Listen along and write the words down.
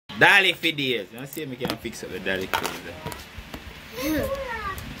Dolly for days. You see me can fix up the Dolly clothes there.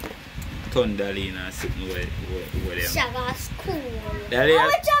 Turn Dolly in and sitting where them. Shagga school. Dolly. How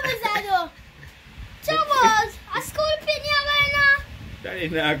much job is that though? Troubles. A school pin you going now? Dolly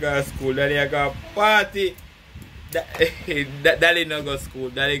not go to school. Dolly go party. Dolly not go to school.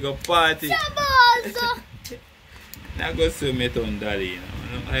 Dolly go party. Troubles. Now go see me turn Dolly. You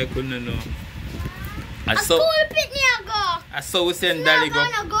know. I couldn't know. A school pin you go. I saw we send Dolly go.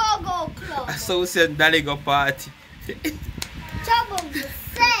 Go club. I saw we send Dolly go party. Troubles.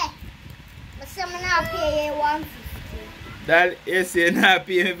 Say. But some now pay you 150. Dolly, you say not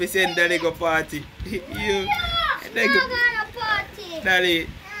pay me if you send Dolly go party. You. We're not gonna party. Dolly.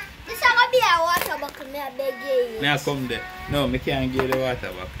 This is gonna be a water bucket. Me a beg you. Me I come there. No, me can't give the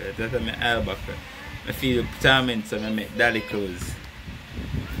water bucket. That's my air bucket. I feel determined so I make Dolly clothes.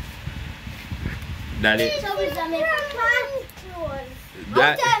 Dolly. So we gonna make party clothes.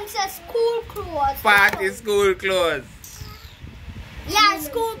 Sometimes it's school clothes. Party school clothes. Yeah,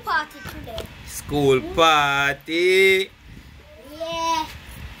 school party today. School party. Yeah.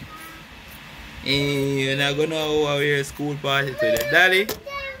 You're not gonna know how we're school party today. Dolly.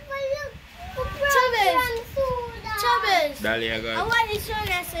 Troubles. Dolly, I I got. want to show you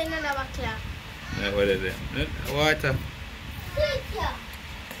another class. What is it? Water.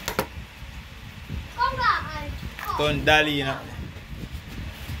 Come back and Turn Dolly, you know.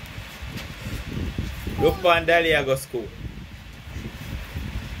 Look for Dolly, I go school.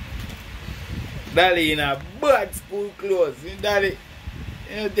 Dolly in a bad school clothes. Dolly,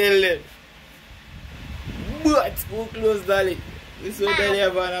 you tell them. Bad school clothes, Dolly. This is what Dolly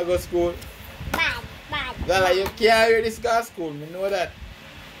have to go school. bad. Dolly, you can't wear this car school, me know that.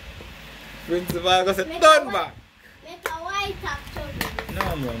 Principal go say, turn back. Make a white top trouble.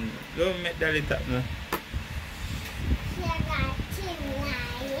 No, man. Don't make Dolly tap now. She got chin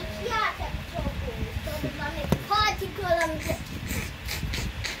now. It's your top trouble. So we're gonna make party columns.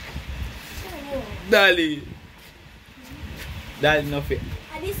 Dolly. Dolly no fit.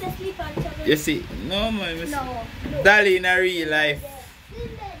 And this is sleep on trouble. You see, no man. No. Dolly in a real life.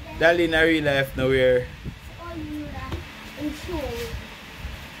 Dolly in a real life now where. All you that in show.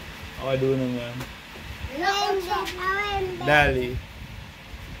 How do you know, man? No, Dolly.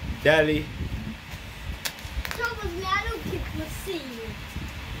 Dolly. Troubles me, I don't keep my see.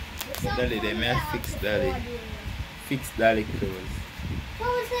 Dolly, they may fix Dolly. Fix Dolly clothes.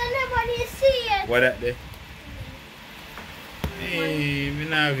 Troubles me, nobody see it. What that there? Hey, me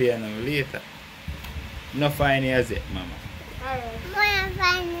not here now. Later. No fine as it, mama. Alright.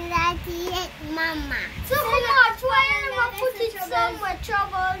 Mama. So much. Why you never put it somewhere,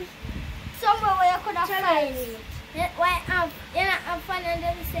 Troubles? Somewhere where you could have found it. Why you're not finding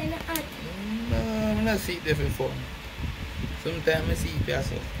them saying that? No, I'm not see it there before. Sometimes I see it there,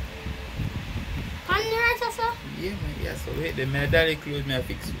 so. Can you write us up? Yeah, man, yeah, so wait, the my Dolly clothes, me I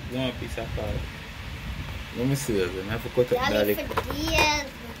fix one piece of car. Let me see this, I have to cut up Dolly. Troubles,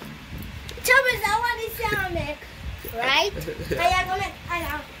 I want to see how make. Right? I am going to make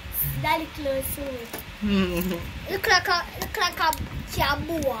Dolly clothes soon. Look like a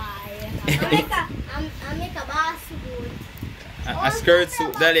boy. I make a bathsuit. A skirt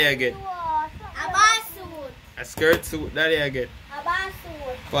suit, Dolly again. A bathsuit. A skirt suit, Dolly again. A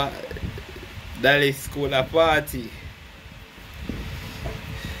bathsuit. Dolly school a party.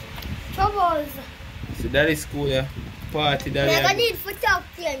 Troubles. So Dolly school a party, Dolly We're going to again. need to talk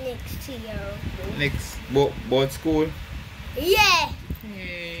to you next year. Next, both school? Yeah.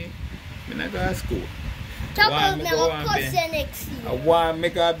 Hey, I'm not going to school. Troubles, me me go will on cuss bench. you next year. I want to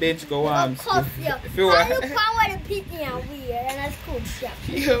make a bench go I on will school. cuss you. If you I want. look how the pitney are weird and a school shop.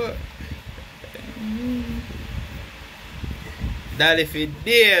 Yo. Dolly for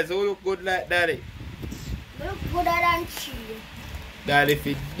days, who look good like Dolly? Look gooder than she. Dolly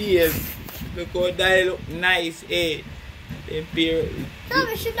for days. Look how Dolly look nice, eh? Them pair, Tell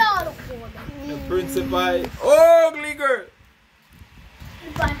me she don't look good. the principal, ugly girl.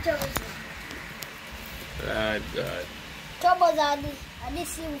 Look at Troubles. Oh God. Troubles are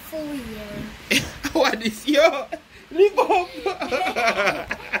this you for years. What is yo? Live up.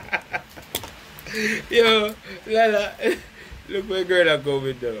 Yo, Lala. Look where girl are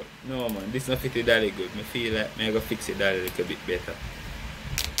going though. No man, this not fit with Dolly good. I feel like I go fix it Dolly a little bit better.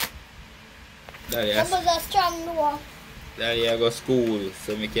 Dolly, Troubles are strong though. Dolly I go school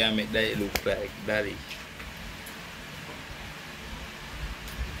so I can make Dolly look like Dolly.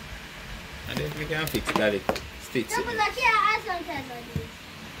 And then we can fix Dolly. Stitch it. Troubles are here as sometimes like this.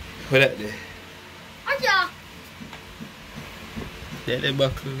 What that there? Aja. There the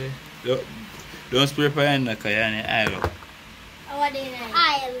buckle there. Don't spray for your neck because you're in the eye look. I what is it?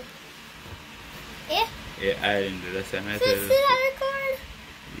 Isle. Yeah? Yeah, island. That's a nice So see that record?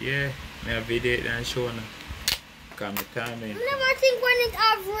 Yeah, me have video it and show now. Come me time in. I never think when it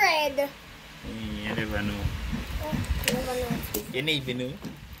have red. You never know. Oh, you never know. You never know.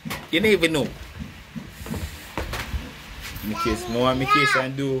 You never know. Me kiss. Me want me kiss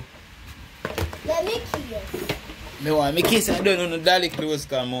and do. Let me kiss. Me want me kiss and do no dolly clothes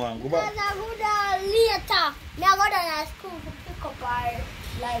cause me want go back. Because I go down later. Me I go down to school to pick up our,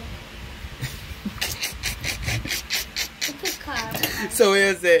 like, to pick her. So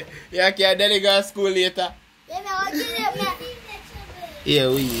you say, you can dolly go to school later? Yeah, me I go get it. Yeah,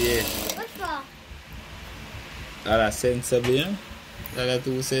 yeah. What's wrong? That's sensible, you know? That's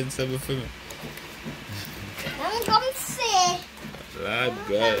too sensible for me. I'm come see. Lord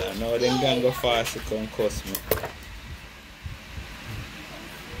God, I know them can go fast to come cuss me.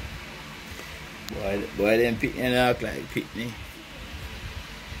 Boy, them Pitney look like Pitney.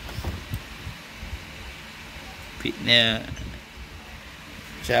 Pitney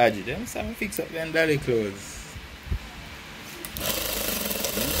charge them, so I fix up them dolly clothes.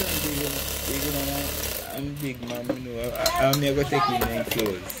 I'm big man, you know. I'm never taking them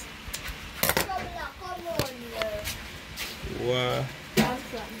clothes. Wow.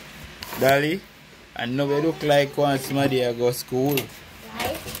 Dolly, I know we look like when somebody go to school.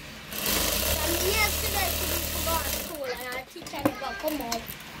 Right? And yesterday she go to school and our teacher never come out.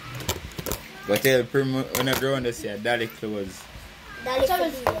 Go tell Prim when I grow to say Dolly clothes. Dolly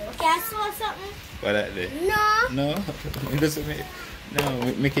clothes. Okay, I saw something. What that there? No. No? It doesn't make,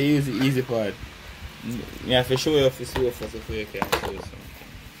 no, make you use the easy part. You have to show you off the sofa so you can show something.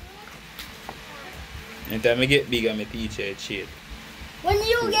 Anytime I get bigger, I teach her a shade. When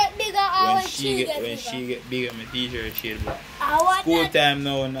you get bigger, or when she get bigger? When she get bigger, I teach her a shade. School Time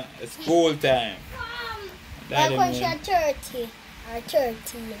now, school time. Like when she's 30 or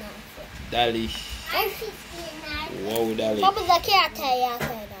 30, you know. Dolly. I'm 15 now. Wow, Dolly. Bubbles, I can't tell you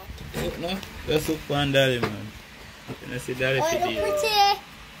after that. No, that's up on Dolly, man. When I say Dolly Oh, for look you. pretty.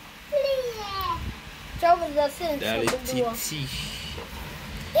 Trouble the sense Dolly of the door. Titi.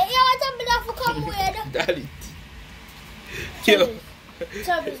 Yeah, what's up with that for come with? Dolly. Yo.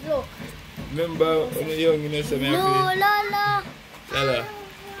 Trouble, look. Remember when you're young, you know, so me No, have Lala. to...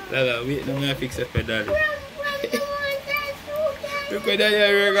 Lala, wait, no, me fix up for Dolly. Look at that,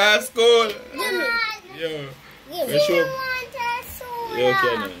 you're going to school. Yo. Yo,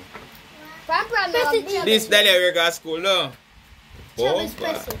 okay, now. This Dolly, you're going to school, no?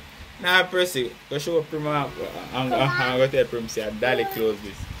 Press it. Nah, press it. Go show a Prim. I'm going to tell Prim, say, Dolly close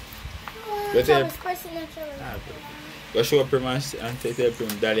this. Go tell Go show a Prim and tell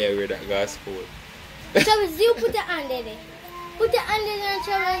Prim, Dolly, I read that go to school. Travis, you put the hand in it. Put the hand in there,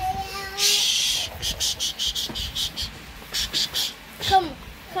 Travis.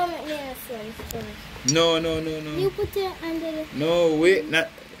 Come at me and son. No. You put the hand in it. No, wait, not.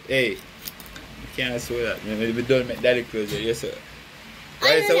 Hey, you can't say that. We don't make Dolly close it. Yes, sir.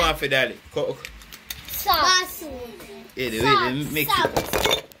 Why is the one for Dolly? Socks. Hey, wait, make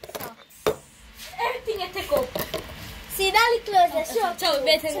it. Everything I take up. See, Dolly close the shop. So, from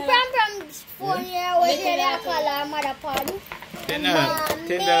 4 years old, they call her mother pardon. Show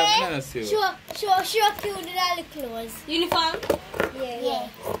cute the Dolly clothes. Uniform? Yeah.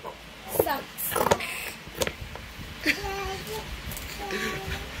 Socks.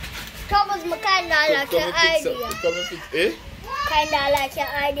 Thomas, I kind of like your idea. Kind of like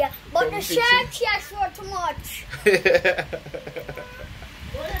your idea. But the shirt, she has short too much.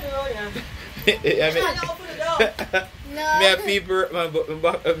 No. Me and people,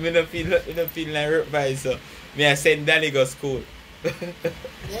 me don't feel like hurt by so. Me I send Dolly go school.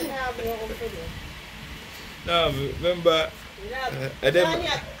 No, remember.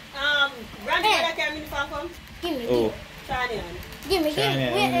 Grandmother came in from. Give me. Oh. Give me.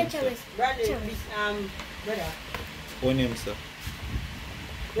 Wait, Travis. Brother. What name, sir?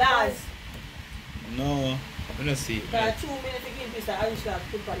 Laz. No, I don't see it. 2 minutes to give this, I wish I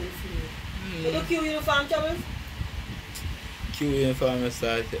could put it. You look cute uniform, Travis? Cute uniform,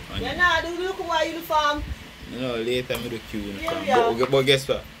 sir. Yeah, do look why uniform. No, later I do cute uniform. Yeah. But guess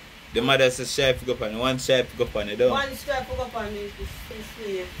what? The mother says stripe to go up on it. One stripe to go up on it, don't? One stripe to go up on it.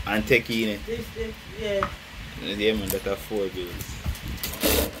 And take in it. Yeah. Yeah, man, that are 4 bills.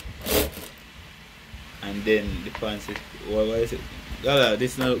 And then the pants, what is it? Lala,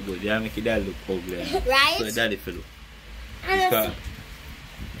 this not look good. You make it that look ugly. Right? So that if you look.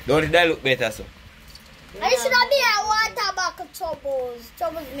 Don't that look better, so? I should have been a water bucket troubles.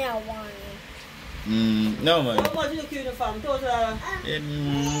 Troubles me a wine. No man. How much is the uniform? Total? 2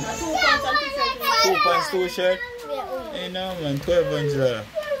 2 pants, 2 shirt. Hey, no man, $1,200.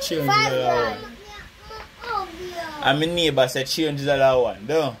 $300 one. And my neighbor said $300 one,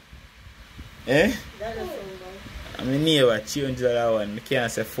 don't? Eh? And my neighbor $300 one. I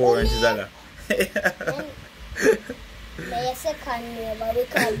can't say $400. My second neighbor, we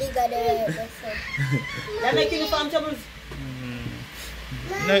can't dig at the That make uniform troubles?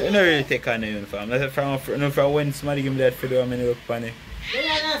 No, really take on the uniform. That's from when somebody give me that video, I'm going to look on it. When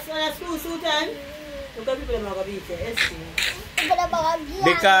I school suit time, look at people that are going to beat you.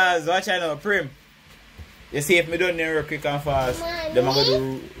 Because, watch I know, Prim. You see, if me don't know quick and fast, they're going to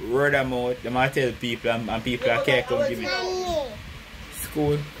do word of mouth, they're going to tell people, and people can't come give me.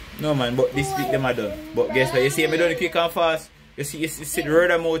 School? No man, but this week them are done. But guess what, you see, me done quick and fast. You see the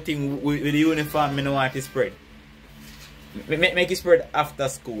word of mouth thing with the uniform, me don't want to spread. Make it spread after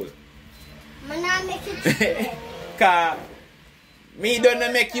school. Man, I make it spread. Cause me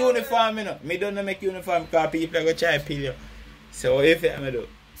don't make uniform, you know. Me don't make uniform because people are going to try to pill you. So if you me do.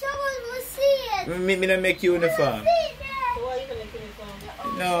 Someone will see it. Me don't make uniform. Why are you going to make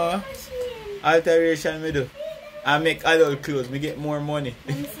uniform? No. Alteration me do. I make adult clothes, me get more money.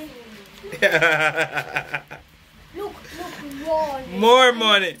 Look, Ron. More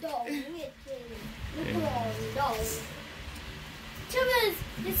money. Troubles,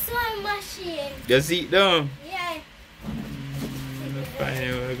 the sewing machine. You see it down? Yeah. Fine,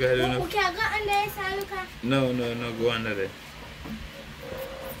 I gotta do Okay, I got under this and look at. No, go under there.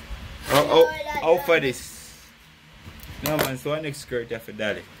 How for this? No man, so next skirt you have for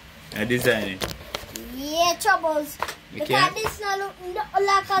daddy. I design it. Yeah, Troubles. You Look can't? at this now, look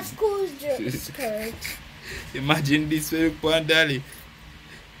like a school skirt. Imagine this way look on daddy.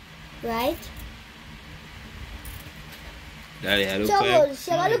 Right? Daddy, I look Troubles,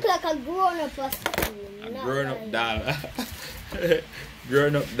 she like look like a grown-up or something. a not grown-up like- doll.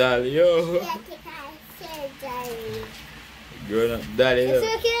 Grown-up doll, yo. Grown-up doll, yo. It's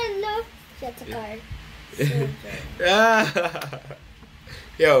okay, no? Shut the card.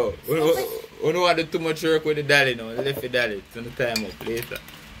 Yo, we don't want to do too much work with the daddy now. Left the daddy. It's on the time up later.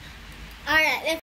 Alright, let's